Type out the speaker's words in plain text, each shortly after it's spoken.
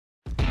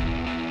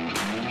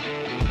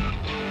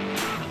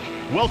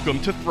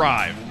Welcome to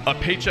Thrive, a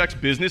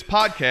Paychex business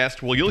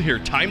podcast where you'll hear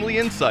timely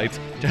insights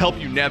to help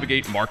you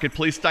navigate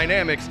marketplace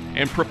dynamics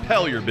and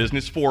propel your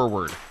business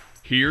forward.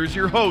 Here's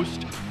your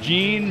host,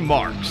 Gene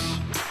Marks.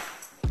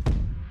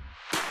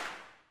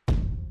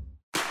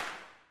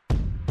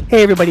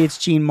 Hey everybody, it's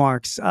Gene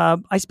Marks.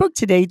 I spoke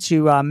today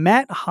to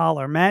Matt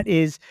Holler. Matt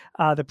is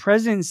the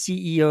president and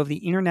CEO of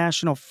the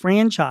International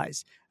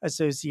Franchise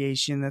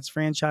Association. That's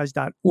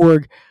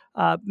franchise.org.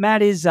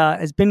 Matt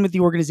has been with the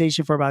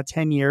organization for about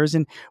 10 years,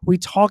 and we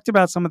talked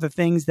about some of the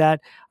things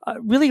that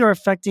really are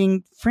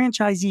affecting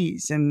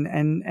franchisees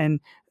and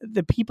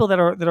the people that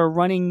are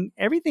running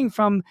everything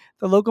from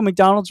the local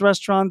McDonald's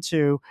restaurant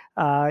to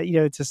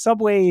to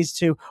Subways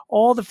to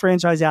all the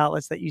franchise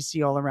outlets that you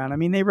see all around. I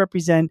mean, they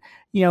represent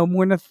more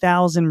than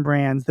 1,000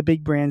 brands, the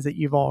big brands that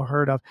you've all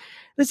heard of.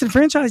 Listen,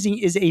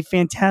 franchising is a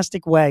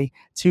fantastic way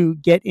to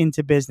get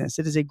into business.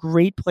 It is a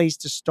great place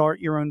to start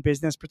your own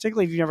business,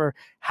 particularly if you've never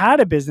had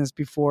a business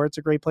before. It's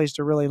a great place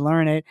to really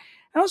learn it.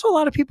 And also, a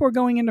lot of people are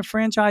going into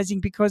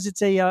franchising because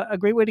it's a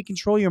great way to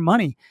control your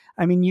money.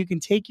 I mean, you can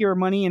take your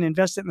money and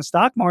invest it in the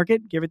stock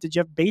market, give it to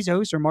Jeff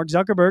Bezos or Mark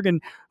Zuckerberg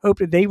and hope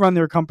that they run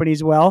their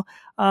companies well.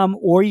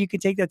 Or you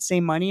could take that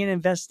same money and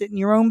invest it in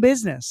your own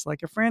business,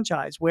 like a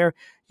franchise, where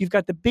you've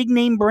got the big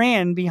name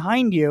brand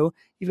behind you.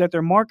 You've got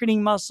their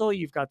marketing muscle.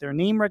 You've got their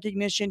name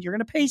recognition. You're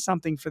going to pay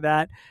something for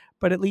that,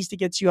 but at least it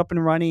gets you up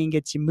and running and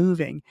gets you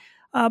moving.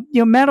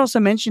 Matt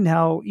also mentioned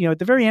how, at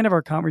the very end of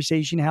our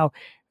conversation, how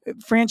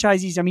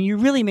franchisees, I mean, you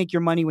really make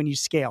your money when you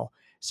scale.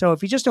 So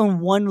if you just own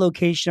one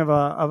location of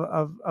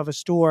a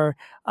store,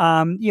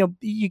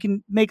 you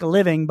can make a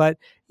living, but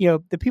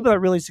the people that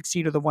really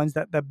succeed are the ones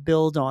that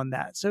build on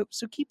that. So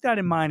keep that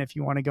in mind if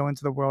you want to go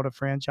into the world of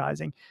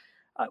franchising.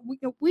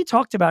 We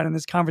talked about in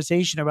this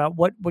conversation about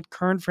what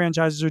current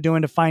franchises are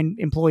doing to find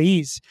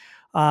employees.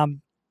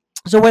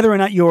 So whether or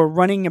not you're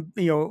running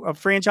a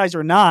franchise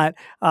or not,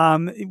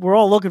 we're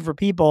all looking for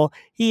people.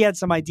 He had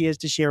some ideas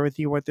to share with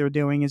you what they're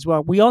doing as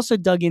well. We also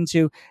dug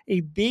into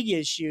a big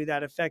issue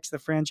that affects the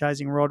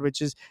franchising world,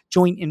 which is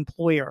joint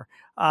employer.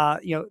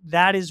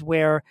 That is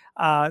where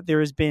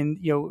there has been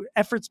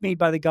efforts made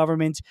by the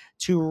government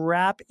to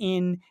wrap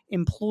in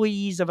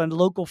employees of a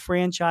local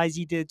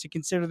franchisee to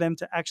consider them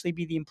to actually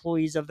be the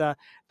employees of the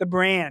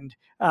brand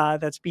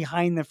that's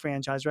behind the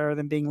franchise rather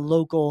than being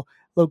local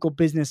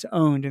business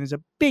owned. And there's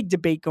a big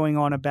debate going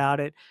on about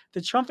it.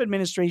 The Trump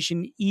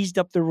administration eased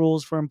up the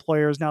rules for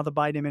employers. Now the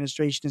Biden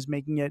administration is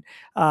making it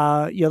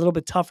a little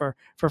bit tougher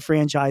for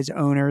franchise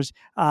owners.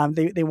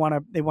 They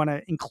want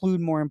to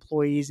include more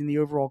employees in the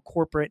overall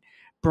corporate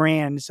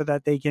brand so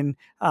that they can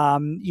have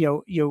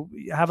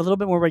a little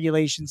bit more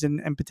regulations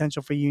and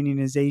potential for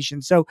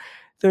unionization. So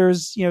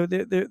there's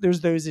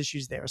those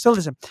issues there. So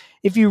listen,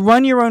 if you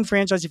run your own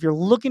franchise, if you're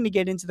looking to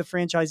get into the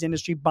franchise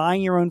industry,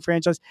 buying your own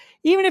franchise,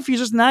 even if you're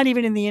just not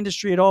even in the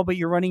industry at all, but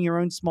you're running your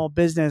own small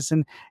business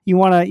and you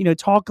want to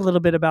talk a little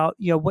bit about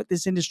what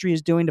this industry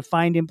is doing to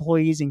find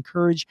employees,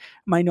 encourage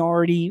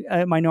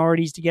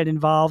minorities to get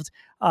involved,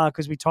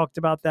 because we talked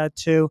about that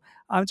too.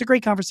 It's a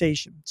great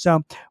conversation.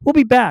 So we'll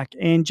be back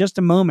in just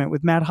a moment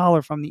with Matt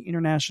Holler from the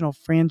International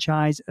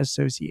Franchise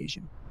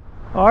Association.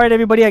 All right,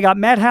 everybody, I got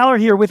Matt Holler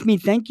here with me.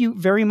 Thank you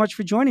very much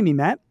for joining me,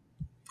 Matt.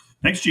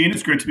 Thanks, Gene.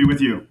 It's great to be with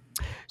you.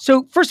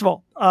 So first of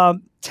all,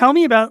 tell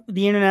me about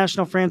the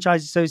International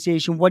Franchise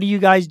Association. What do you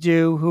guys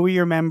do? Who are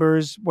your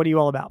members? What are you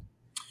all about?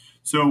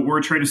 So we're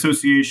a trade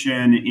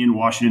association in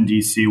Washington,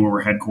 D.C., where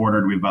we're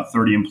headquartered. We have about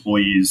 30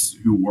 employees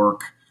who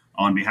work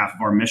on behalf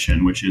of our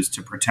mission, which is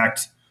to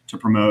protect, to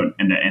promote,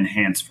 and to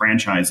enhance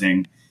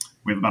franchising.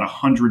 We have about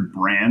 1,000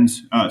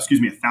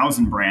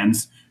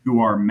 brands who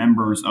are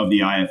members of the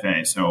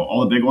IFA. So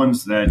all the big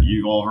ones that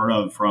you've all heard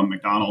of, from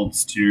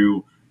McDonald's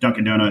to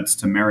Dunkin' Donuts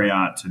to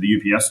Marriott to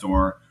the UPS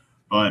store.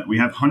 But we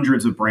have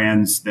hundreds of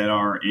brands that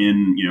are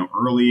in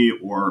early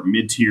or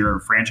mid-tier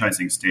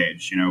franchising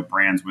stage.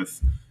 Brands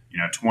with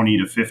 20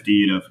 to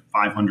 50 to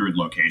 500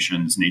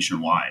 locations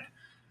nationwide.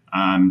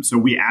 So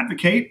we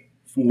advocate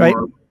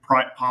for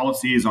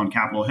policies on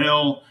Capitol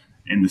Hill,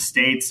 in the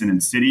states and in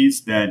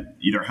cities that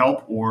either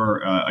help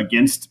or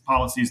against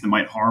policies that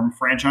might harm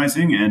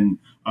franchising and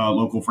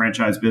local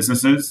franchise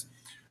businesses.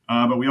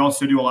 But we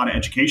also do a lot of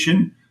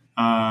education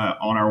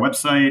on our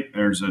website.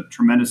 There's a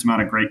tremendous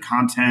amount of great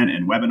content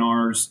and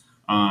webinars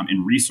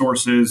and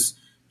resources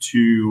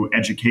to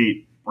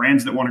educate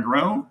brands that want to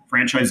grow,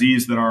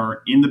 franchisees that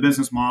are in the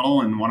business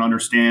model and want to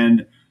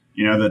understand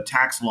the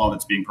tax law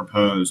that's being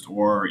proposed,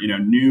 or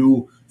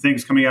new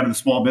things coming out of the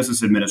Small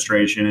Business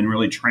Administration, and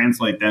really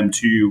translate them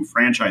to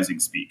franchising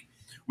speak.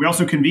 We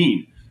also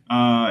convene.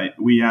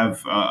 We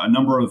have a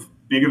number of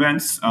big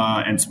events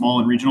and small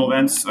and regional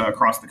events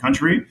across the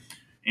country,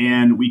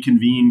 and we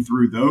convene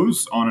through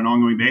those on an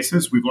ongoing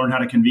basis. We've learned how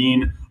to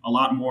convene a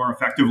lot more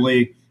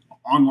effectively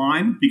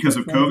online because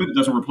of COVID. It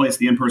doesn't replace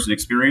the in-person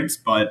experience,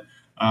 but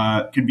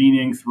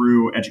convening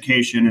through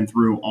education and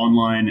through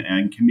online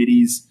and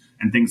committees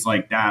and things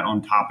like that on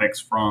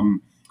topics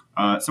from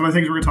some of the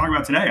things we're going to talk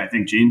about today, I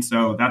think, Gene.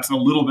 So that's a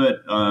little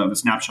bit of a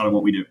snapshot of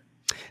what we do.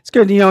 It's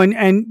good,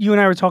 and you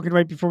and I were talking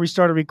right before we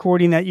started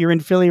recording that you're in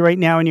Philly right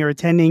now and you're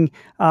attending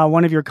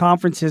one of your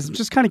conferences. I'm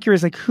just kind of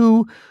curious, like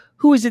who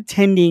is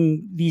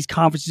attending these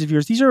conferences of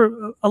yours? These are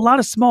a lot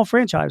of small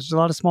franchises, a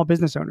lot of small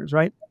business owners,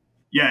 right?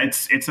 Yeah,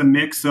 it's a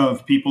mix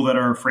of people that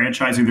are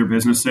franchising their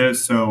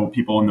businesses, so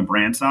people on the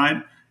brand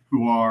side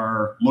who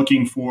are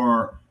looking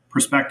for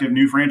prospective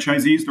new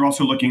franchisees. They're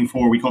also looking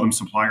for, we call them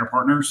supplier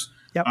partners.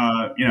 Yep.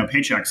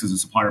 Paychex is a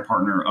supplier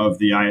partner of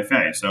the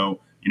IFA.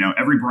 So,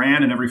 every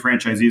brand and every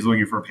franchisee is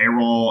looking for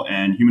payroll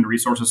and human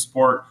resources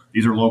support.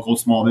 These are local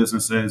small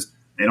businesses.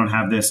 They don't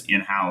have this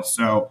in-house.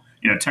 So,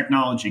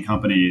 technology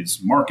companies,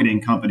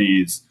 marketing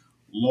companies,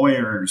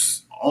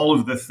 lawyers, all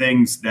of the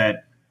things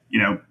that,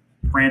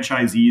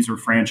 franchisees or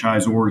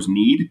franchisors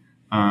need.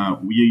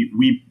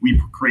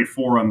 We create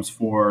forums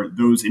for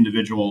those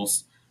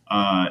individuals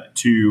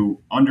to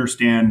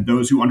understand,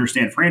 those who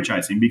understand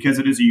franchising, because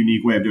it is a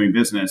unique way of doing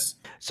business.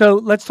 So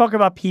let's talk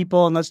about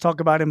people and let's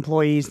talk about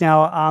employees.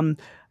 Now,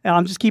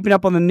 I'm just keeping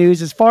up on the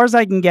news. As far as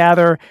I can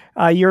gather,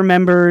 your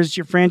members,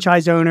 your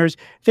franchise owners,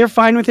 they're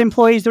fine with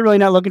employees. They're really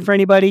not looking for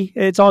anybody.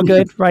 It's all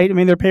good, right? I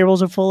mean, their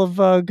payrolls are full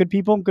of good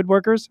people, good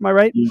workers. Am I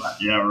right?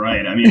 Yeah,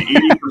 right. I mean,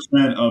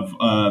 80%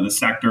 of the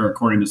sector,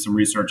 according to some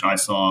research I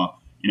saw,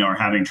 are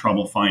having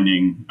trouble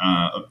finding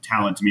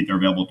talent to meet their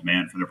available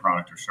demand for their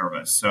product or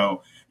service.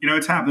 So,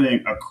 it's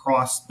happening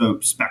across the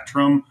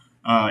spectrum,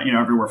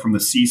 everywhere from the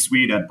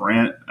C-suite at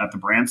the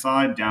brand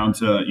side down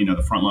to,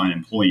 the frontline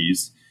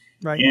employees.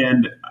 Right.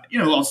 And,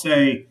 I'll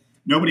say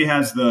nobody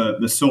has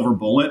the silver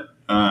bullet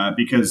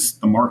because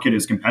the market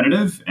is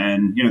competitive.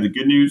 And, the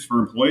good news for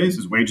employees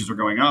is wages are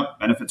going up,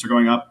 benefits are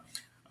going up.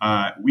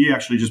 We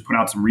actually just put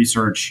out some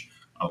research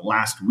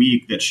last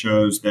week that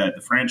shows that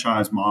the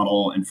franchise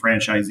model and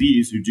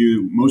franchisees who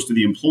do most of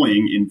the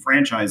employing in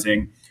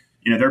franchising,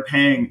 they're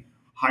paying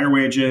higher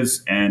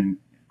wages and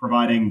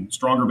providing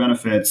stronger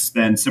benefits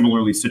than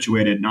similarly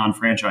situated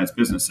non-franchise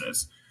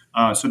businesses.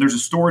 So there's a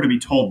story to be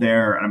told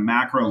there at a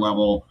macro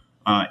level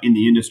in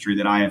the industry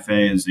that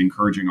IFA is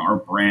encouraging our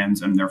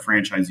brands and their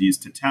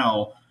franchisees to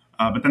tell.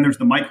 But then there's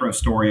the micro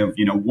story of,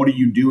 what are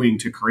you doing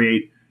to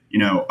create,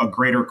 a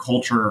greater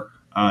culture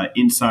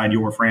inside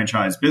your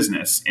franchise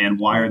business, and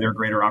why are there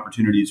greater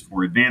opportunities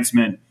for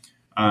advancement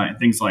and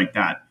things like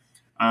that.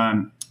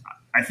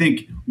 I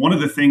think one of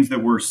the things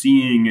that we're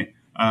seeing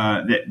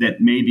that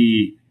may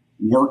be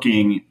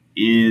working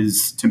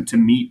is to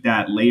meet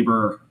that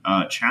labor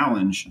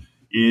challenge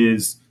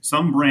is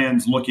some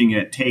brands looking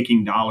at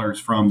taking dollars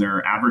from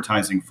their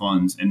advertising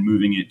funds and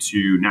moving it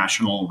to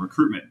national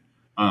recruitment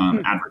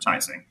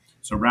advertising.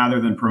 So rather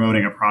than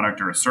promoting a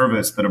product or a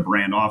service that a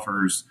brand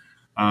offers,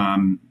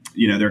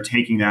 they're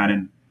taking that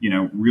and,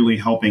 really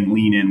helping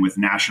lean in with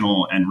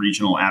national and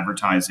regional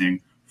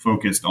advertising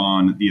focused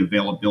on the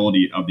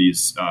availability of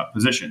these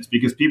positions,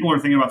 because people are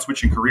thinking about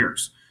switching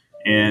careers.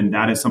 And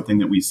that is something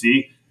that we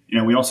see.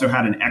 We also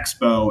had an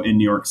expo in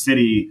New York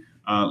City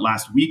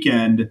last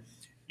weekend.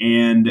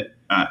 And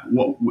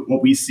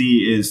what we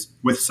see is,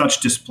 with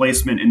such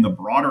displacement in the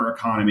broader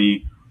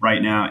economy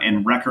right now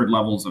and record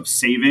levels of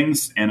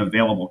savings and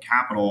available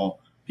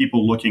capital,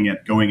 people looking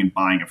at going and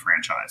buying a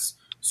franchise.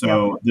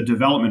 So the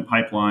development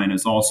pipeline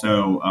is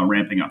also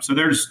ramping up. So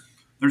there's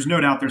no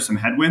doubt there's some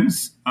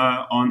headwinds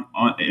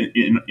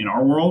in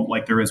our world,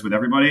 like there is with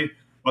everybody.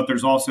 But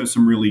there's also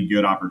some really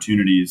good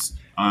opportunities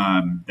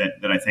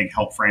that I think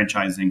help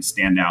franchising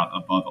stand out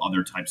above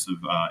other types of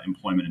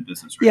employment and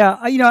business. Right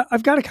now.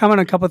 I've got to comment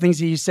on a couple of things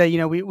that you say.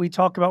 We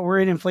talk about, we're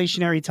in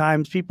inflationary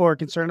times. People are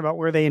concerned about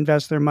where they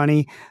invest their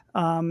money.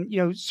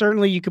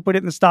 Certainly you could put it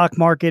in the stock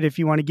market if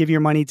you want to give your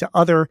money to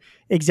other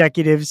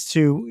executives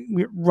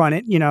to run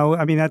it.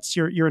 That's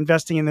you're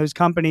investing in those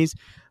companies.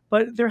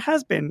 But there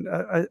has been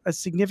a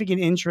significant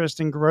interest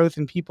and growth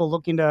in people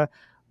looking to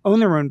own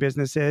their own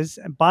businesses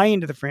and buy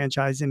into the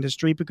franchise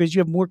industry, because you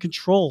have more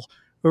control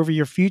over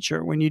your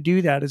future when you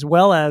do that, as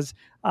well as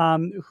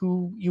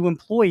who you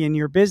employ in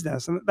your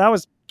business. And that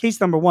was case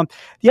number one.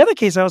 The other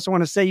case I also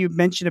want to say, you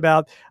mentioned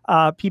about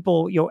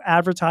people,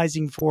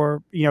 advertising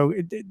for,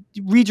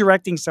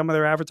 redirecting some of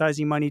their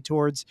advertising money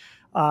towards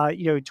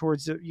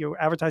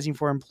advertising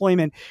for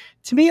employment.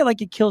 To me,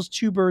 it kills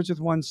two birds with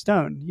one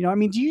stone.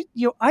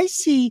 I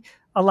see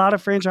a lot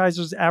of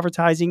franchisers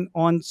advertising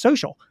on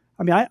social.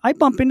 I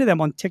bump into them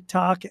on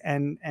TikTok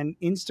and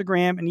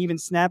Instagram and even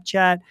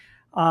Snapchat,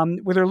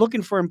 where they're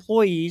looking for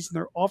employees and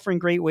they're offering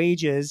great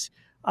wages.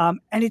 And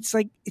it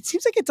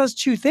seems like it does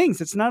two things.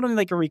 It's not only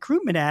like a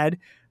recruitment ad,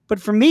 but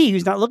for me,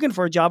 who's not looking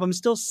for a job, I'm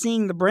still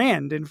seeing the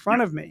brand in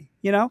front of me,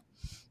 Yeah.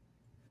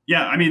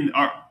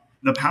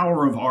 The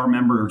power of our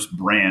members'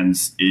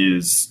 brands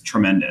is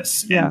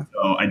tremendous. Yeah. And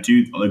so I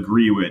do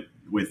agree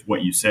with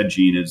what you said,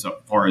 Gene, as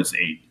far as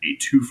a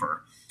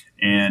twofer.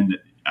 And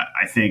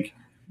I think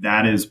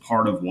that is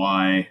part of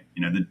why,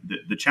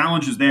 the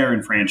challenge is there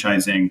in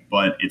franchising,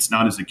 but it's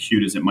not as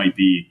acute as it might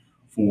be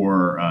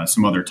for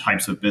some other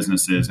types of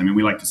businesses.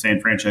 We like to say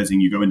in franchising,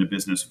 you go into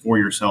business for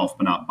yourself,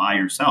 but not by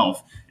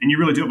yourself. And you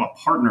really do have a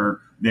partner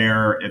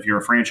there if you're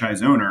a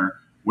franchise owner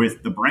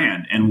with the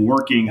brand and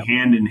working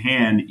hand in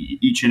hand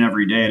each and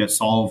every day to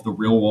solve the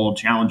real world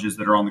challenges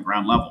that are on the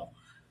ground level,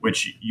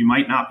 which you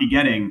might not be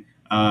getting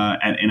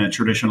in a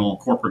traditional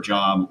corporate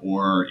job,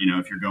 or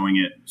if you're going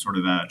at sort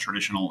of a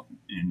traditional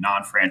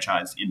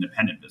non-franchise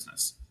independent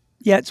business.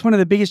 Yeah, it's one of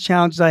the biggest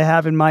challenges I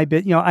have in my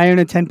bit. I own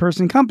a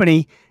 10-person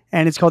company,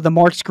 and it's called the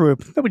Marks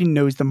Group. Nobody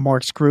knows the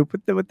Marks Group.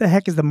 What the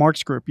heck is the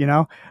Marks Group?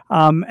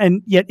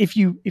 And yet, if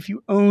you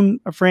own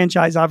a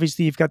franchise,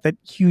 obviously you've got that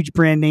huge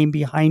brand name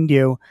behind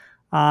you.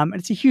 And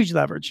it's a huge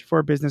leverage for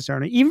a business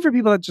owner, even for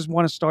people that just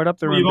want to start up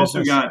their own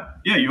business.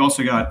 You've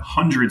also got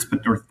hundreds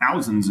or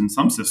thousands in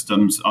some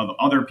systems of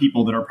other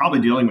people that are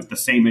probably dealing with the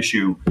same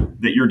issue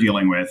that you're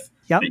dealing with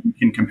that you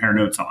can compare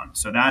notes on.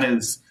 So that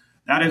is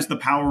the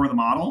power of the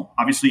model.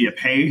 Obviously, you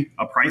pay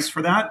a price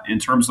for that in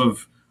terms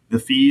of the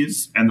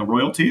fees and the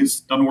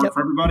royalties. Doesn't work for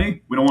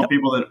everybody. We don't want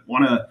people that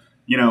want to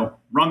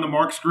run the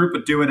Marks Group,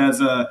 but do it as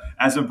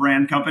a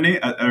brand company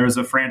or as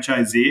a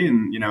franchisee.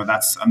 And,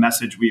 that's a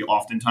message we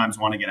oftentimes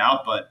want to get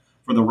out. But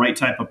for the right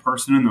type of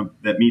person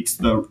that meets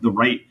the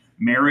right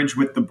marriage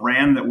with the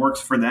brand that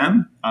works for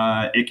them,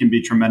 it can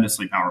be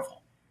tremendously powerful.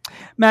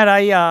 Matt,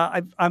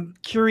 I'm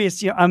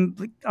curious. I'm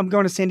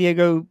going to San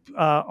Diego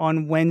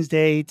on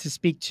Wednesday to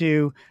speak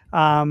to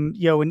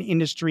an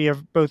industry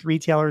of both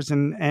retailers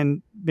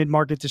and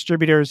mid-market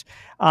distributors,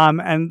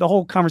 and the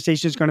whole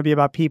conversation is going to be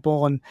about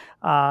people and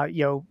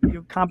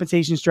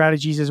compensation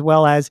strategies as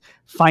well as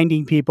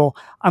finding people.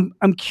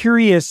 I'm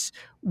curious,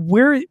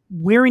 where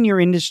in your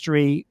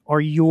industry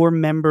are your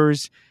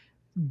members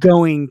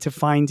going to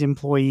find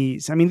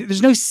employees? I mean,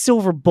 there's no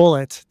silver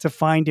bullet to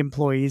find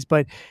employees,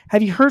 but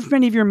have you heard from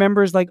any of your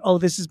members like, oh,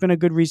 this has been a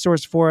good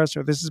resource for us,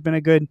 or this has been a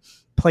good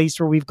place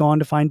where we've gone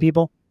to find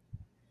people?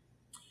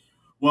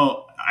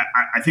 Well,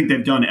 I think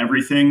they've done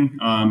everything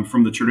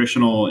from the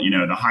traditional,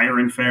 the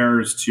hiring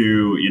fairs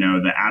to,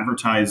 the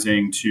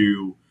advertising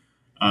to,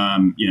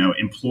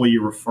 employee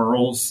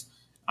referrals.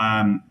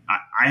 I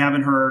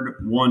haven't heard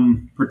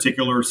one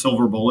particular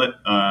silver bullet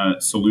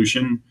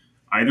solution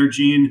either,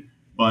 Gene.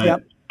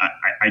 But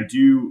I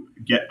do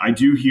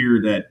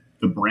hear that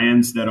the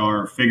brands that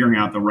are figuring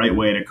out the right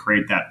way to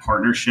create that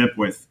partnership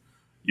with,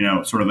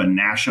 sort of a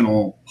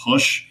national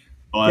push,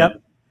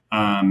 but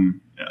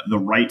the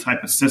right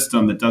type of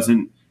system that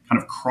doesn't kind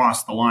of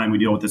cross the line. We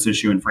deal with this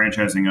issue in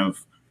franchising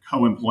of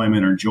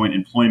co-employment or joint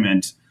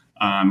employment.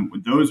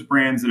 Those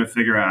brands that have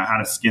figured out how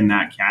to skin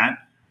that cat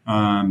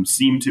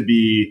seem to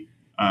be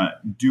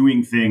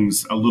doing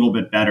things a little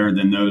bit better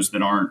than those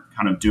that aren't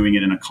kind of doing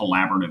it in a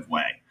collaborative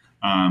way.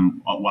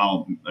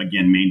 While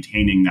again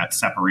maintaining that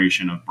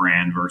separation of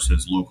brand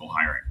versus local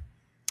hiring.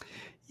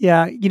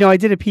 Yeah, I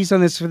did a piece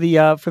on this for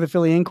the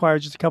Philly Inquirer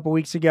just a couple of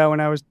weeks ago,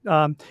 and I was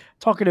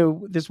talking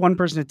to this one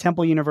person at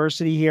Temple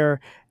University here,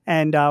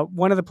 and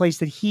one of the places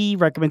that he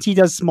recommends, he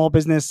does small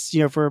business,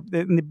 for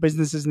the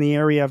businesses in the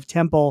area of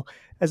Temple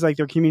as like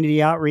their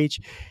community outreach.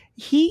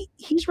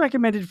 He's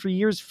recommended for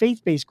years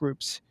faith-based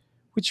groups,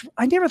 which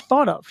I never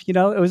thought of.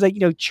 It was like,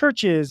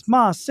 churches,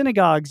 mosques,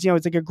 synagogues,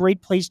 it's like a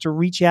great place to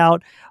reach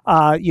out.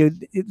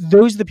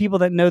 Those are the people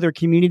that know their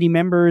community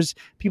members,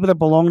 people that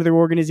belong to their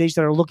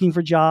organization that are looking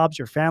for jobs,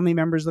 your family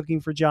members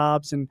looking for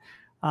jobs. And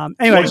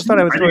anyway, I just thought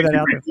I would throw that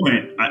out there.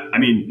 Point. I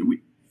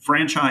mean,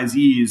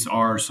 franchisees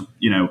are,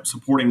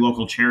 supporting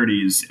local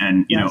charities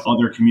and,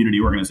 other community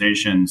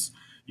organizations,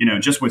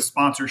 just with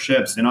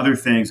sponsorships and other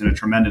things in a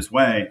tremendous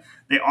way.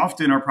 They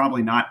often are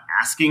probably not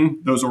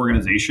asking those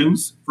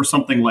organizations for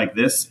something like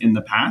this in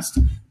the past,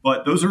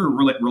 but those are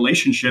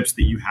relationships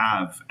that you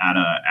have at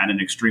an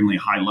extremely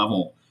high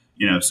level.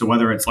 So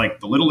whether it's like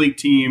the Little League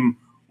team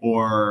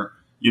or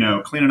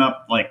cleaning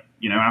up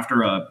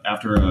after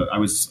I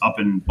was up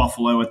in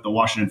Buffalo at the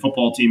Washington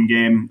football team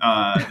game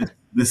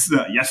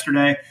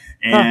yesterday,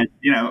 and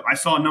I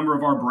saw a number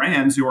of our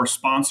brands who are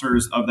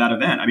sponsors of that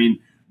event. I mean,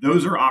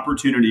 those are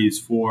opportunities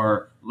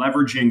for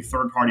leveraging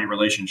third-party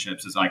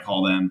relationships, as I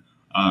call them,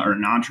 or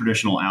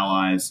non-traditional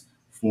allies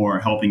for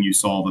helping you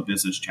solve a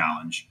business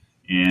challenge,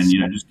 and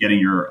just getting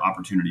your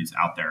opportunities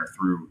out there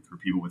through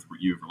people with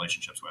you have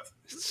relationships with.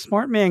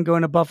 Smart man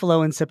going to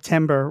Buffalo in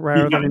September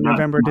rather than in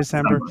November,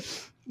 December.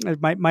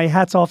 My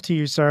hat's off to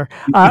you, sir.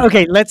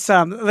 Okay, let's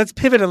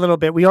pivot a little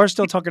bit. We are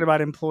still talking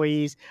about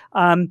employees.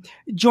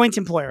 Joint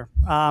employer,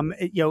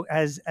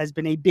 has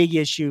been a big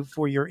issue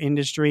for your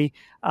industry.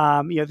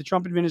 The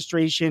Trump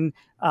administration,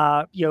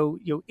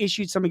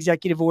 issued some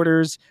executive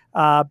orders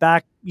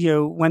back,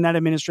 when that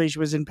administration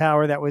was in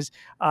power that was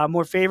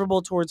more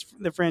favorable towards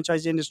the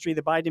franchise industry.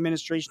 The Biden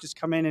administration has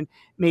come in and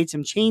made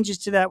some changes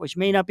to that, which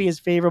may not be as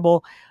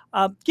favorable.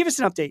 Give us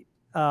an update,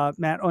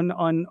 Matt,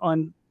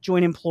 on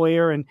joint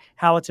employer and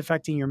how it's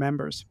affecting your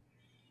members.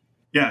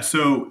 Yeah,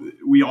 so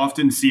we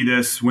often see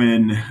this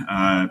when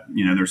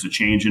there's a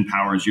change in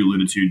power, as you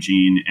alluded to,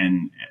 Gene,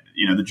 and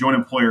the joint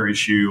employer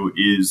issue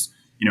is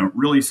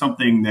really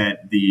something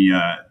that the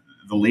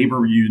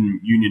labor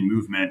union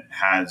movement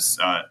has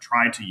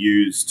tried to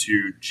use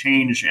to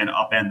change and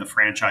upend the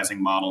franchising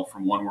model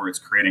from one where it's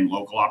creating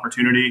local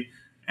opportunity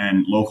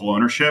and local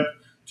ownership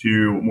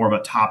to more of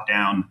a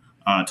top-down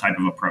type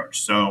of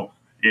approach. So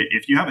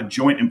if you have a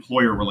joint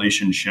employer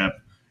relationship,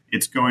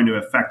 it's going to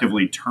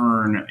effectively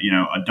turn,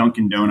 a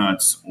Dunkin'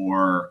 Donuts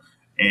or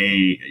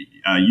a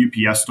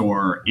UPS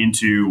store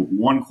into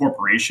one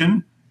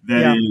corporation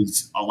that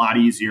is a lot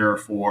easier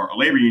for a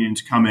labor union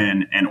to come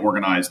in and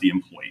organize the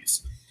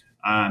employees.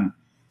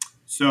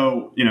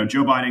 So,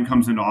 Joe Biden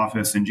comes into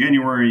office in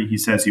January. He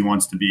says he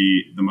wants to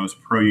be the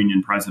most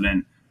pro-union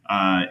president,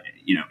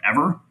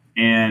 ever.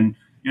 And,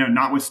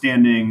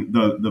 notwithstanding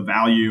the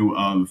value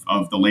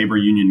of the labor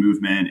union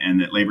movement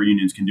and that labor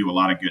unions can do a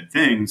lot of good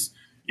things,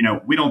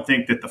 we don't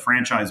think that the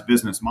franchise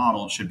business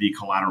model should be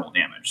collateral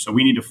damage. So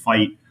we need to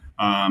fight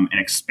an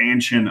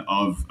expansion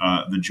of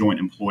the joint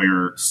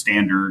employer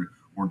standard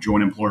or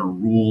joint employer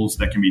rules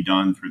that can be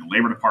done through the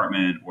Labor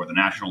Department or the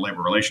National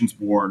Labor Relations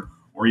Board,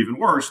 or even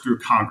worse, through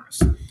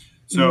Congress.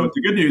 So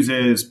the good news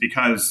is,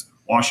 because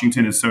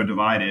Washington is so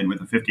divided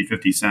with a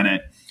 50-50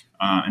 Senate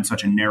and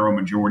such a narrow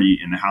majority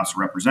in the House of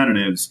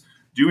Representatives,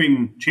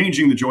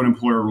 changing the joint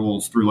employer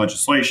rules through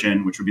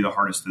legislation, which would be the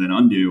hardest to then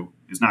undo,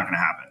 is not going to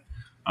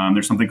happen.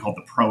 There's something called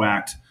the PRO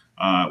Act,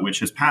 which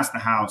has passed the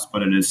House,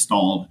 but it is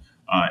stalled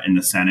in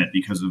the Senate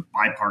because of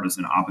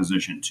bipartisan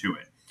opposition to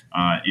it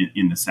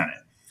in the Senate.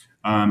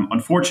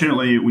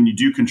 Unfortunately, when you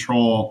do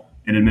control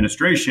an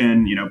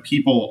administration,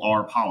 people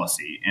are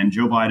policy, and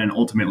Joe Biden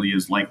ultimately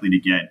is likely to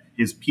get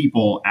his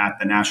people at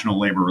the National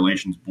Labor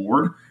Relations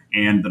Board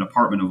and the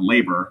Department of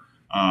Labor,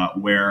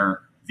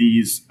 where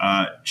these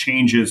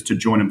changes to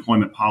joint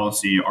employment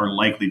policy are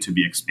likely to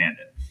be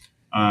expanded.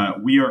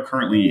 We are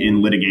currently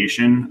in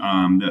litigation,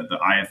 the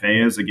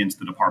IFA is against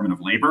the Department of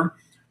Labor,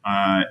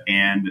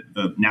 and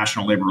the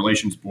National Labor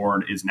Relations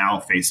Board is now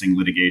facing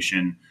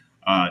litigation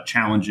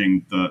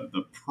challenging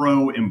the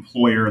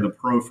pro-employer, the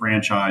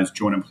pro-franchise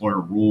joint employer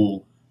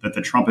rule that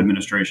the Trump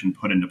administration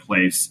put into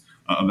place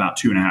about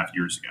 2.5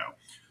 years ago.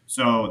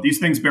 So these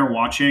things bear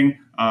watching.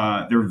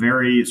 They're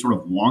very sort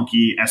of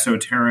wonky,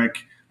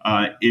 esoteric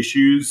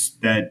issues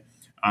that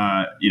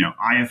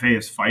IFA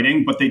is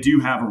fighting, but they do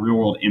have a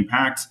real-world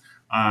impact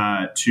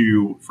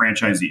to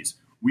franchisees.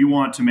 We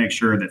want to make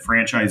sure that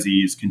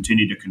franchisees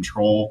continue to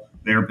control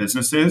their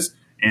businesses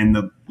and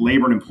the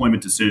labor and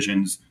employment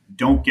decisions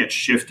don't get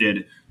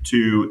shifted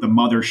to the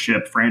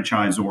mothership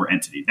franchisor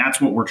entity.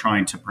 That's what we're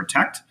trying to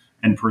protect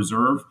and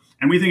preserve.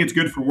 And we think it's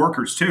good for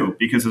workers too,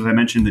 because as I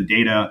mentioned, the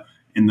data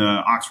in the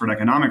Oxford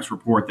Economics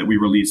report that we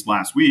released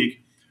last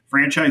week,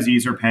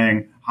 franchisees are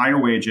paying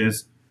higher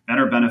wages,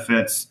 better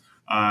benefits,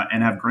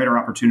 and have greater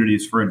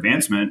opportunities for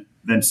advancement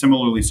than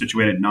similarly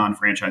situated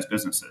non-franchise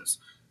businesses.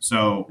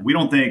 So we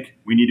don't think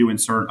we need to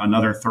insert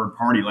another third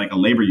party like a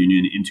labor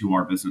union into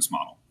our business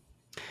model.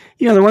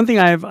 The one thing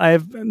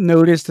I've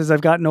noticed as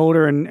I've gotten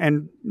older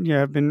and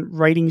I've been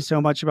writing so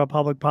much about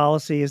public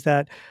policy is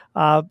that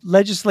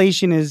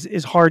legislation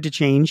is hard to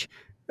change,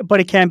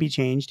 but it can be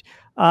changed.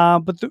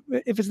 But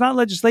if it's not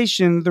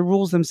legislation, the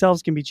rules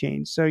themselves can be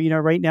changed. So,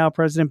 right now,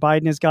 President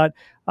Biden has got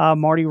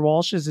Marty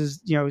Walsh as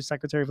his,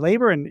 Secretary of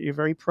Labor, and you're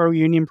very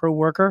pro-union,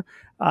 pro-worker.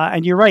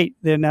 And you're right,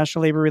 the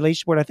National Labor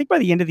Relations Board, I think by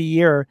the end of the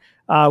year,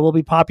 will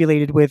be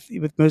populated with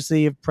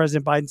mostly of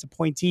President Biden's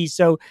appointees.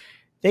 So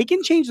they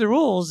can change the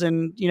rules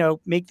and,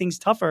 make things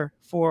tougher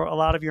for a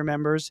lot of your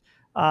members,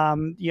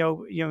 and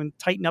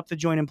tighten up the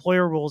joint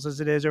employer rules as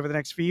it is over the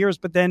next few years.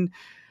 But then,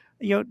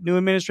 new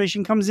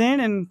administration comes in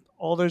and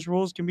all those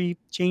rules can be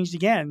changed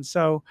again.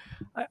 So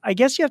I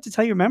guess you have to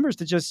tell your members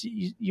to just,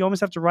 you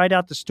almost have to ride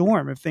out the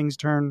storm if things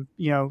turn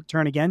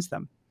against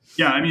them.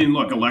 Yeah, I mean,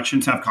 look,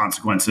 elections have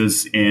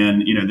consequences,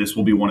 and, this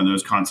will be one of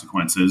those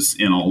consequences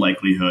in all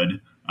likelihood.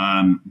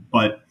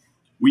 But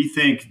we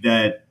think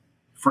that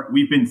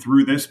we've been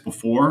through this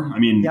before. I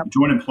mean,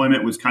 Joint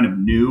employment was kind of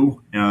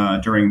new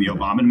during the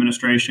Obama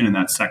administration in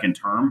that second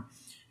term.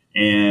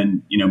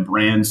 And,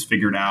 brands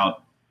figured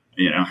out,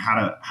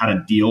 how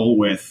to deal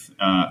with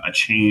a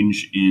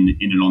change in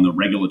it on the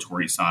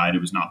regulatory side.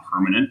 It was not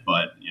permanent,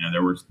 but,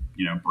 there was,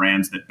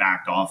 brands that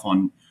backed off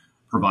on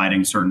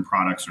providing certain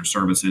products or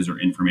services or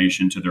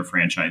information to their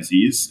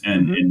franchisees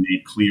and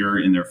made clear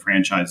in their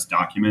franchise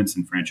documents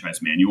and franchise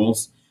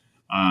manuals,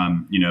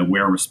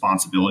 where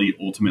responsibility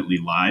ultimately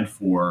lied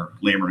for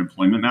labor and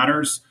employment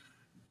matters.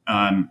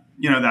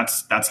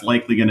 That's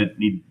likely going to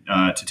need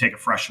to take a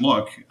fresh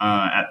look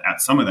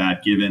at some of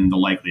that, given the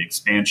likely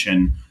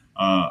expansion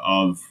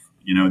of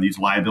these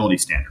liability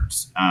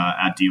standards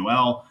at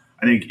DOL.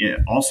 I think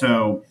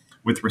also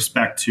with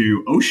respect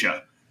to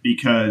OSHA,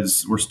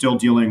 because we're still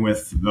dealing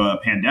with the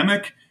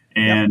pandemic,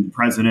 and the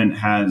president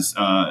has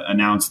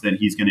announced that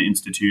he's going to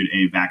institute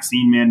a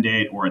vaccine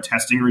mandate or a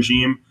testing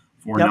regime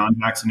for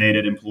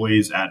non-vaccinated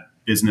employees at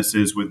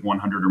businesses with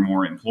 100 or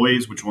more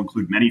employees, which will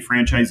include many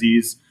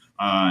franchisees.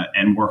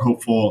 And we're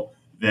hopeful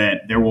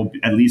that there will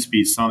at least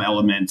be some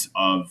element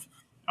of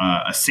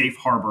a safe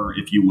harbor,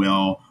 if you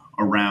will,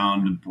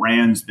 around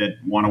brands that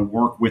want to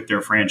work with their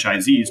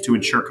franchisees to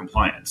ensure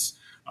compliance.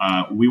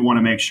 We want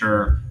to make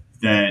sure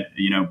that,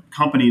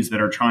 companies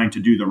that are trying to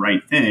do the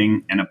right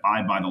thing and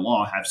abide by the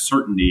law have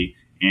certainty.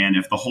 And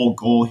if the whole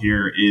goal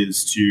here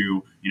is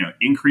to,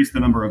 increase the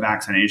number of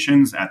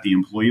vaccinations at the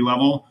employee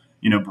level,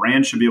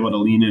 brands should be able to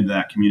lean into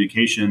that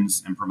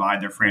communications and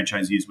provide their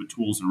franchisees with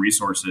tools and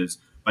resources,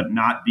 but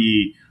not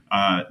be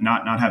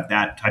not have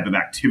that type of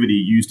activity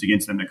used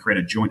against them to create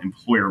a joint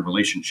employer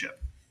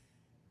relationship.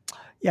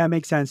 Yeah, it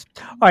makes sense.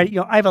 All right.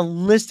 I have a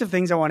list of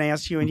things I want to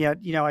ask you, and yet,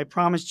 I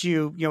promised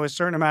you, a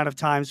certain amount of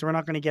time, so we're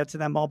not going to get to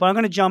them all, but I'm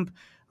going to jump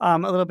a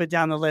little bit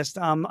down the list.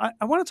 I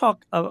want to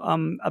talk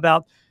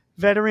about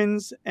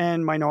veterans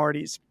and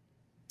minorities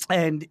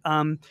and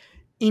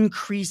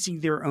increasing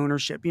their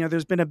ownership.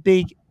 There's been a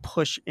big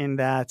push in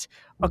that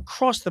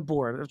across the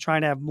board of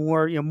trying to have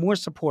more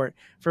support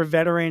for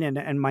veteran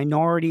and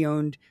minority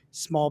owned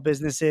small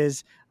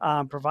businesses,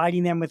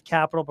 providing them with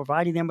capital,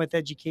 providing them with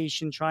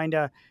education, trying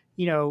to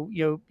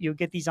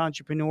get these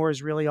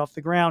entrepreneurs really off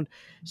the ground.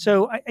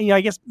 So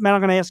I guess, Matt,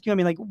 I'm going to ask you,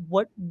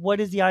 what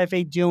is the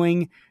IFA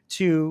doing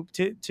to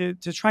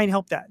try and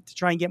help that, to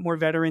try and get more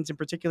veterans and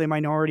particularly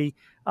minority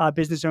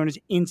business owners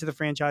into the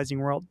franchising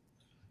world?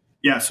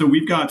 Yeah, so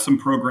we've got some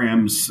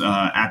programs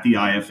at the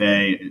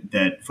IFA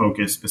that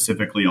focus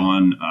specifically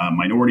on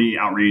minority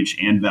outreach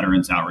and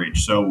veterans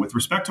outreach. So with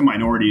respect to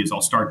minorities,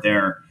 I'll start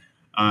there.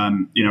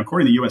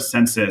 According to the U.S.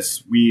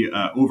 Census, we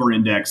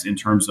over-index in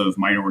terms of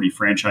minority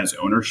franchise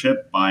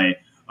ownership by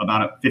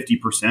about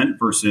 50%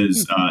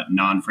 versus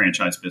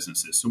non-franchise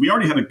businesses. So we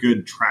already have a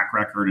good track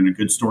record and a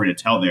good story to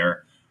tell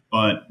there,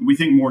 but we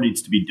think more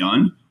needs to be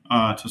done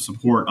to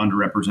support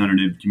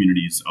underrepresented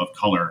communities of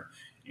color.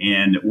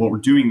 And what we're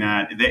doing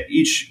that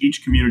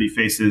each community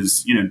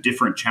faces,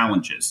 different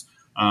challenges.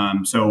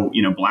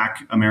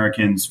 Black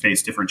Americans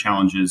face different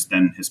challenges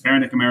than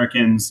Hispanic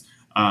Americans.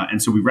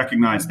 And so we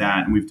recognize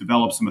that, and we've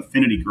developed some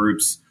affinity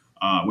groups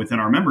within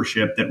our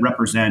membership that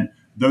represent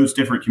those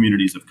different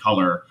communities of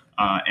color,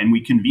 and we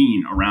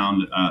convene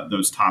around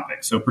those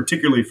topics. So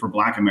particularly for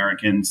Black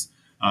Americans,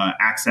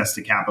 access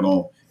to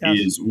capital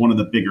is one of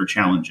the bigger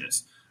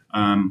challenges.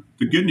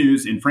 The good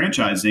news in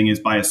franchising is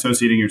by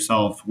associating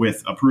yourself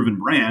with a proven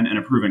brand and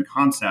a proven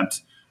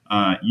concept,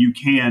 you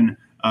can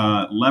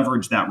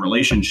leverage that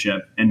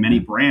relationship. And many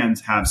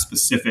brands have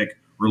specific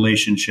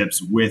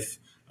relationships with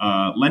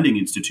lending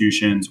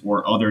institutions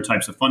or other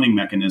types of funding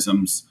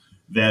mechanisms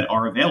that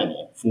are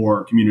available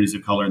for communities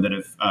of color that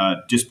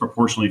have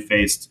disproportionately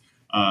faced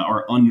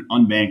are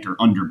unbanked or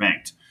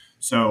underbanked.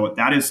 So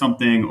that is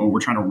something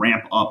we're trying to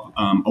ramp up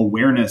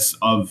awareness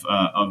of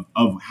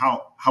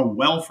how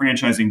well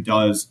franchising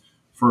does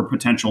for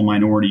potential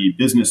minority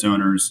business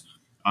owners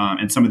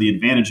and some of the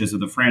advantages of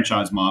the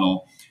franchise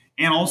model,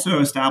 and also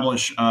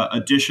establish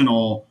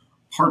additional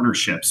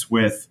partnerships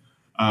with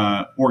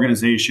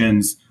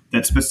organizations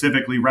that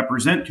specifically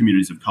represent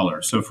communities of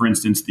color. So, for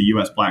instance, the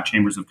U.S. Black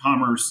Chambers of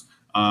Commerce,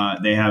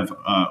 they have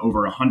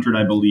over 100,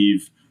 I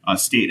believe,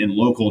 state and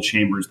local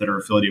chambers that are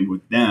affiliated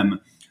with them,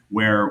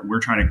 where we're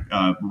trying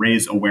to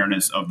raise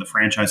awareness of the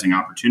franchising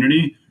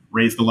opportunity,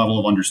 raise the level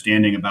of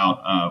understanding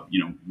about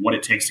what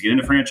it takes to get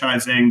into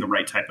franchising, the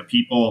right type of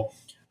people.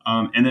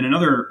 And then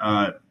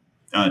another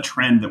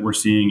trend that we're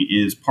seeing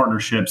is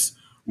partnerships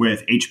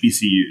with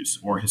HBCUs,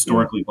 or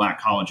historically Black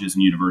colleges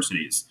and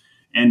universities.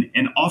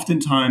 And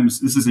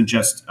oftentimes, this isn't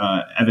just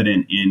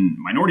evident in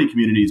minority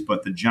communities,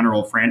 but the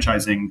general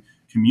franchising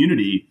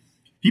community.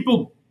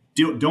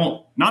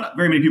 Not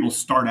very many people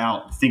start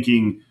out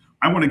thinking,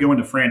 I want to go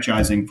into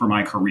franchising for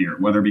my career,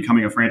 whether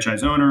becoming a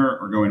franchise owner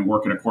or going to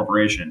work at a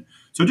corporation.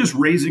 So just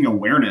raising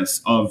awareness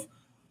of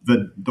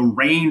the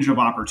range of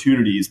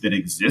opportunities that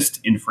exist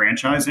in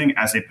franchising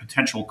as a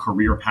potential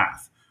career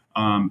path,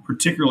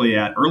 particularly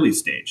at early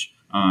stage,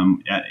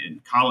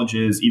 in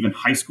colleges, even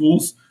high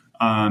schools,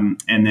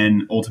 and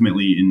then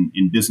ultimately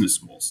in business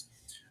schools.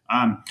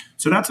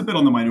 So that's a bit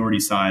on the minority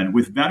side.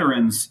 With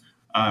veterans,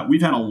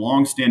 we've had a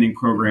long-standing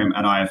program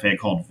at IFA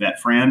called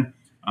VetFran.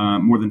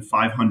 More than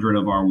 500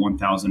 of our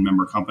 1,000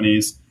 member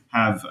companies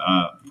have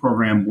a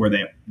program where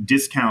they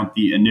discount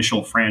the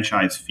initial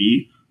franchise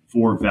fee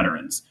for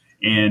veterans.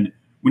 And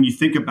when you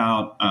think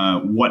about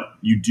what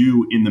you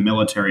do in the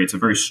military, it's a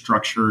very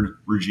structured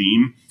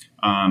regime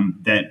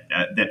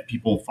that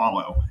people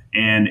follow.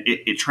 And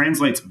it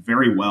translates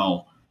very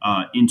well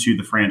into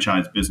the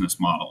franchise business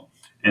model.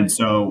 And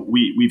so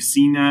we've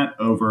seen that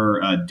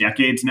over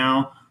decades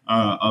now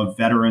of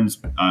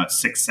veterans'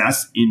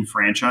 success in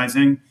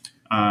franchising.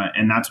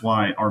 And that's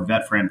why our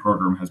VetFran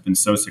program has been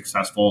so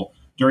successful.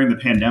 During the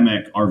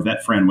pandemic, our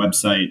VetFran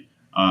website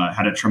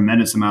had a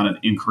tremendous amount of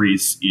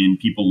increase in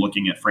people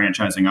looking at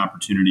franchising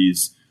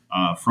opportunities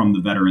from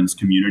the veterans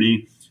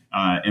community.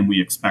 And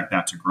we expect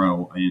that to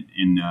grow.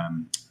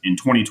 In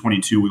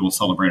 2022, we will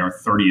celebrate our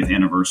 30th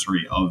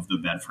anniversary of the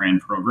VetFran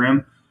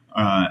program.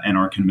 And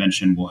our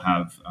convention will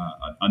have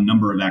a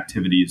number of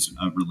activities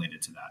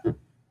related to that.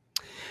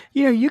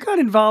 You got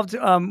involved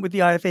with the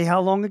IFA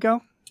how long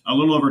ago? A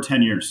little over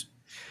 10 years.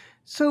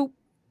 So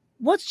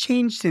what's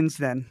changed since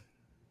then?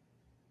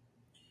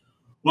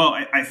 Well,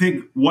 I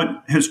think what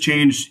has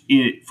changed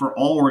for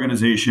all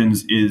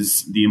organizations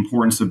is the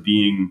importance of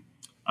being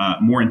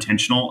more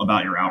intentional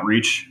about your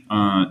outreach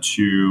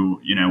to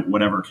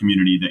whatever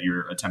community that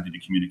you're attempting to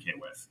communicate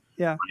with.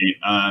 Yeah.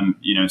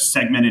 Right?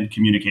 Segmented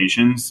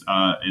communications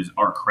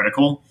are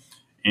critical.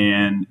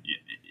 And,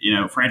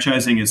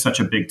 franchising is such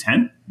a big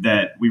tent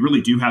that we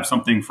really do have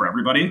something for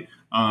everybody,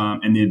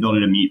 and the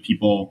ability to meet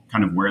people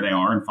kind of where they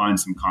are and find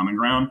some common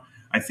ground.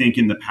 I think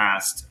in the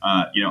past,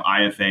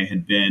 IFA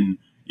had been,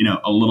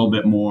 a little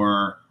bit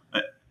more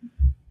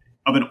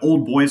of an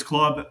old boys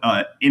club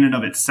in and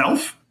of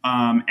itself.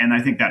 And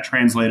I think that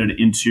translated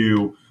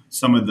into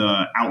some of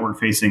the outward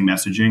facing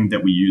messaging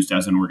that we used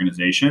as an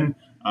organization,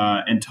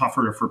 and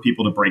tougher for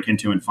people to break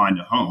into and find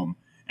a home.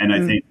 And I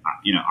think,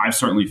 I've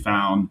certainly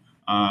found,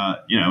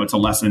 it's a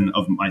lesson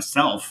of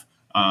myself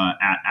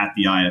at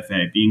the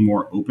IFA, being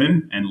more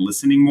open and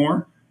listening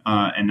more,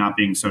 and not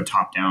being so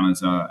top down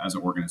as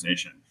an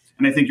organization.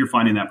 And I think you're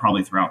finding that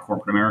probably throughout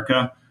corporate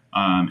America,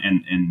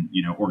 and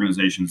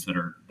organizations that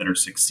are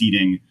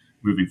succeeding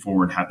moving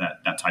forward have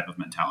that type of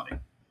mentality.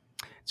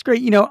 It's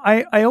great.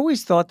 I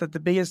always thought that the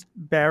biggest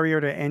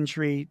barrier to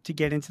entry to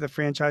get into the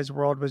franchise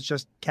world was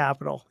just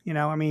capital.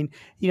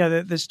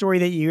 The story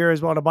that you hear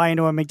as well, to buy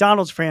into a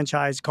McDonald's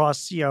franchise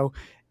costs,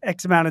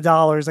 X amount of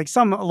dollars, like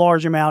some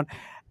large amount.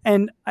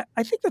 And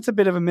I think that's a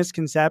bit of a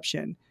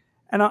misconception.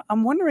 And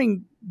I'm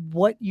wondering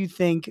what you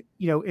think,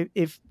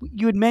 if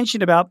you had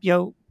mentioned about,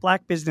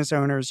 Black business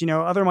owners,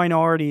 other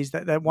minorities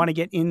that want to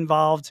get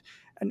involved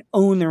and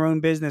own their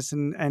own business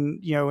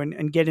and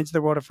get into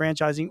the world of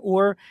franchising,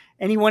 or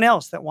anyone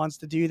else that wants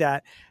to do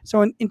that.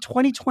 So in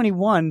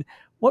 2021,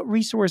 what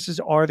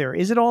resources are there?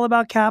 Is it all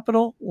about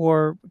capital,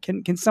 or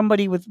can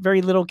somebody with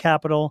very little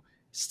capital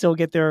still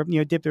get their,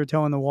 dip their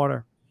toe in the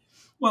water?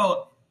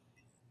 Well,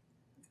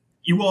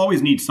 you will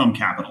always need some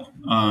capital,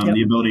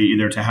 the ability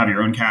either to have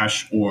your own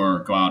cash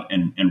or go out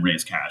and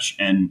raise cash.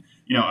 And,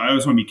 I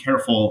always want to be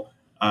careful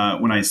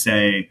when I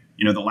say,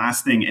 the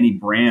last thing any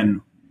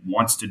brand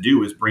wants to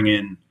do is bring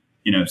in,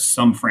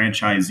 some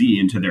franchisee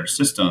into their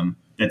system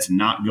that's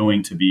not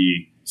going to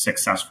be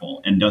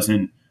successful and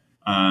doesn't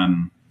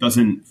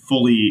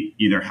fully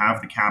either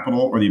have the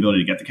capital or the ability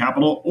to get the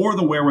capital or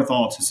the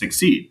wherewithal to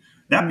succeed.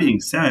 That being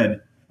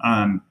said,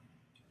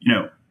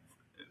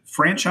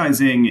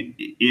 franchising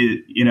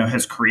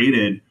has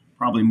created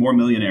probably more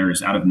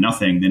millionaires out of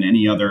nothing than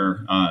any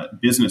other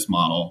business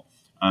model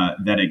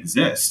that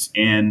exists.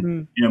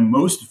 And,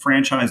 most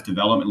franchise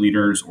development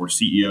leaders or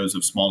CEOs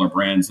of smaller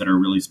brands that are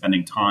really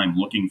spending time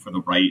looking for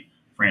the right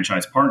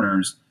franchise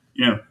partners,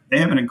 they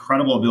have an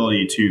incredible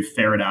ability to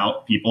ferret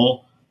out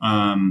people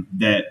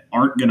that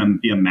aren't going to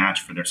be a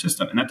match for their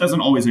system. And that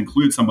doesn't always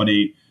include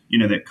somebody,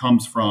 that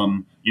comes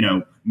from,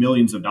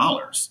 millions of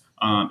dollars.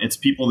 It's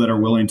people that are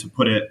willing to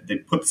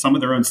put some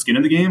of their own skin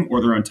in the game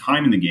or their own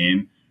time in the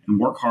game and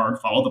work hard,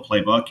 follow the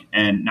playbook.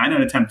 And 9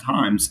 out of 10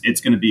 times,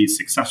 it's going to be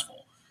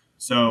successful.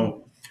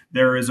 So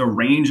there is a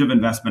range of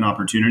investment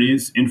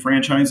opportunities in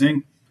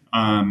franchising,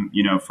 from,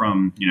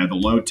 the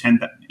low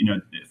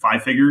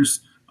 5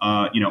 figures,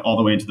 all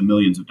the way into the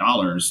millions of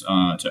dollars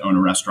to own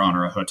a restaurant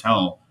or a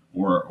hotel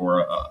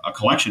or a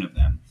collection of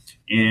them.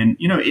 And,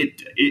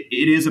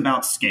 it is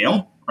about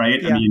scale,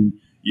 right? Yeah. I mean,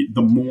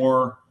 the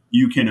more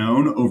you can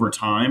own over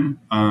time,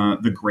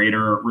 the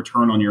greater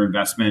return on your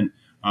investment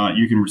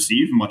you can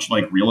receive, much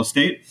like real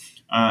estate.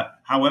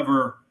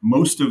 However,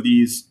 most of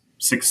these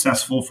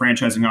successful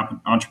franchising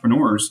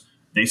entrepreneurs,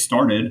 they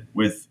started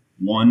with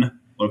one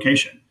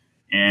location.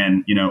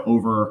 And,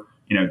 over,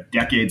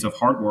 decades of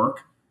hard work,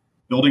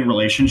 building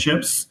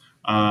relationships,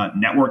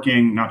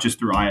 networking, not just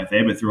through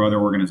IFA, but through other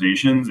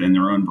organizations and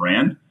their own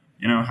brand,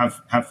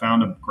 have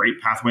found a great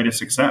pathway to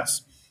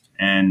success.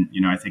 And,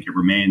 I think it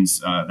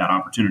remains that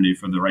opportunity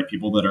for the right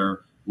people that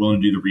are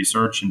willing to do the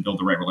research and build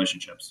the right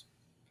relationships.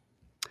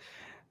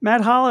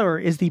 Matt Haller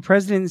is the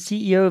president and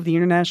CEO of the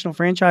International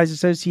Franchise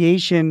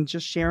Association,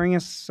 just sharing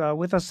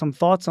with us some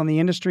thoughts on the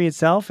industry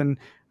itself and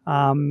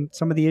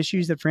some of the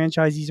issues that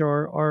franchisees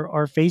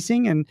are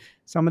facing and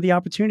some of the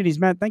opportunities.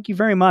 Matt, thank you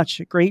very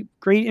much. Great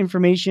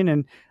information.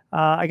 And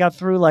I got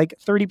through like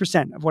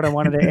 30% of what I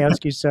wanted to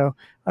ask you. So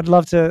I'd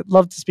love to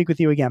speak with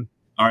you again.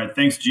 All right.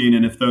 Thanks, Gene.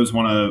 And if those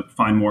want to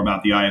find more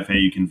about the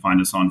IFA, you can find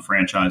us on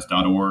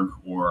franchise.org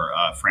or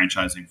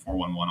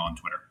franchising411 on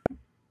Twitter.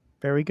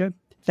 Very good.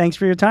 Thanks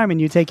for your time,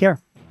 and you take care.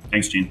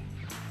 Thanks, Gene.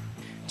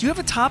 Do you have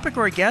a topic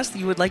or a guest that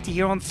you would like to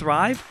hear on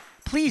Thrive?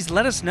 Please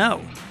let us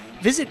know.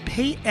 Visit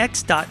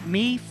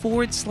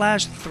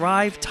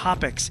payx.me/Thrive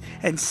Topics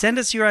and send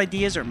us your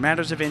ideas or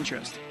matters of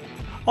interest.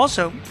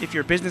 Also, if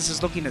your business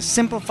is looking to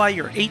simplify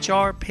your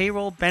HR,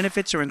 payroll,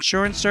 benefits, or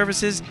insurance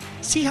services,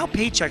 see how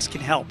Paychex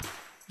can help.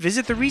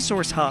 Visit the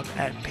resource hub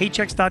at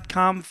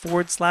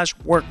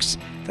paychex.com/works.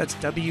 That's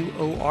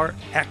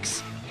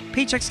WORX.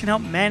 Paychex can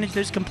help manage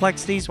those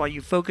complexities while you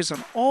focus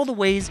on all the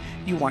ways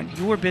you want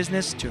your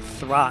business to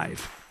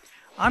thrive.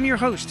 I'm your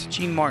host,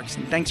 Gene Marks,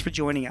 and thanks for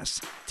joining us.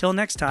 Till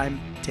next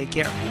time, take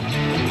care.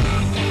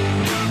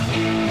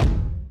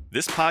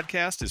 This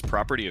podcast is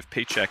property of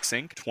Paychex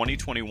Inc.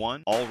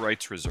 2021, all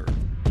rights reserved.